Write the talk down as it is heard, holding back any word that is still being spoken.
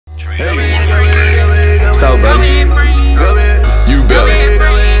So, baby, you better.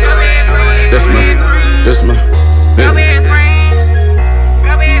 That's my, yeah.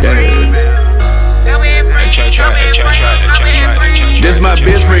 This my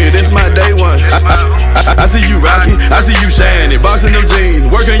best friend, this my day one. I see you rocking, I see you shining, boxing them jeans,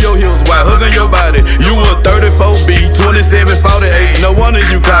 working your heels while hugging your body. You a 34B, 2748, no wonder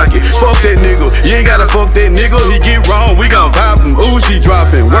you cocky. Fuck that nigga, you ain't gotta fuck that nigga. He get wrong, we gon' pop him. Ooh, she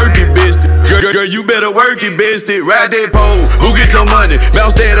dropping, work it, bitch. Girl, you better work it, bitch. Ride that pole, who get your money?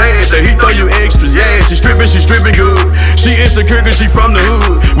 Bounce that ass, he throw you extras. Yeah, she stripping good. She insecure cause she from the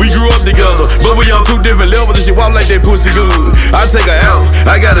hood. We grew up together, but we on two different levels and she walk like that pussy good. I take her out,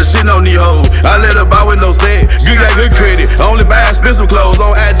 I got her shit on these hoes. I let her buy with no set, good got good credit. Only buy expensive clothes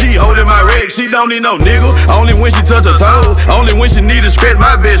on IG, holding my reg. She don't need no nigga, only when she touch her toe. Only when she need to scratch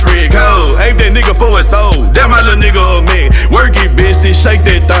my best friend cold. Ain't that nigga for his soul, damn my little nigga a man. Work it, bitch, shake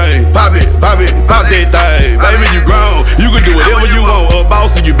that thing. Pop it, pop that thing. Baby, you grown, you can do whatever you want. A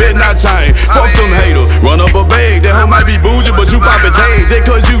boss, you better not change. Fuck them haters, run up a bag. That hoe might be bougie, but you pop a tag. Just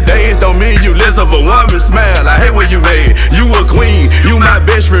cause you dance don't mean you less of a woman. Smile, I hate when you mad. You a queen, you my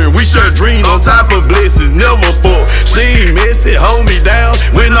best friend. We share dreams on top of blessings, never fall. She ain't miss it, hold me down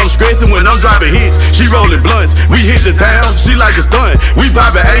when I'm stressing, when I'm dropping hits. She rolling blunts, we hit the town. She like a stunt, we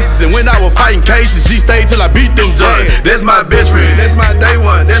popping aces. And when I was fighting cases, she stayed till I beat them giants. That's my best friend, that's my day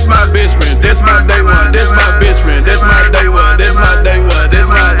one. That's my best friend, that's my day one. That's my best friend, that's my day one. That's my day one, that's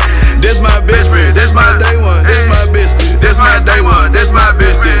my best friend. That's my day one, that's my best friend. That's my day one, that's my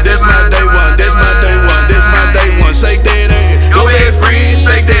best friend. That's my day one, that's my day one. That's my day one. Shake that ass, go ahead, friend,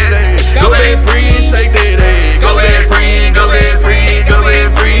 shake that ass. Go ahead, friend, shake that ass. Go ahead, friend, go ahead, friend, go ahead,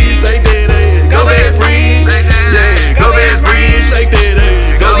 friend, shake that ass. Go ahead, friend, yeah, go ahead, friend, shake that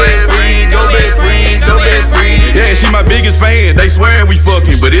ass. Go ahead, friend, go ahead, friend, go ahead, friend. Yeah, she my biggest fan. They swearing we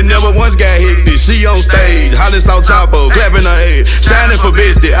fucking, but it never once got hectic. She on stage, hollering South Chapo, clapping her head, shining for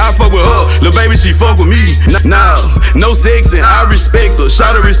Bestie. I fuck with her, little baby, she fuck with me. Nah, no sexing, I respect her.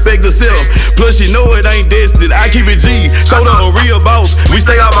 Shout to respect herself. Plus she know it ain't destined. I keep it G, showed her a real boss. We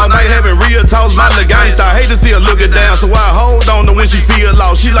stay up all night having real talks. My little gangsta, I hate to see her looking down, so I hold on to when she feel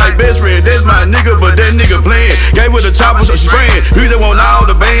lost. She like best friend, that's my nigga, but that nigga playing. Gave her the chopper, so she spraying. Music want all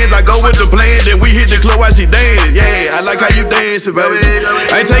the bands, I go with the plan. Then we hit the club while she dance. Yeah, I like how you dancing, baby.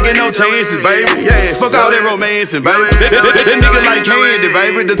 I ain't taking no chances, baby. Yeah, fuck all that romancing, baby. That nigga like candy,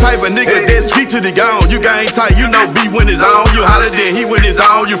 baby. The type of nigga that speak to the gone. You gang tight, you know beat when it's on. You holler then he when it's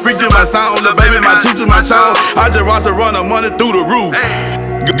on. You freak to my sound, little baby, my teeth to my child. I just watch her run her money through the roof.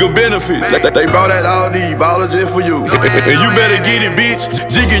 Good benefits, they brought out all these ballers just for you. And you better get it, bitch.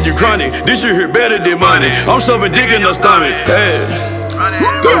 Jigging you chronic. This shit here better than money. I'm shoving dick in her stomach. Hey,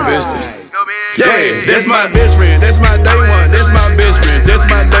 go Bestie. Yeah, that's my best friend. That's my day one. That's my best friend. That's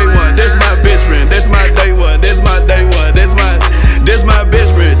my day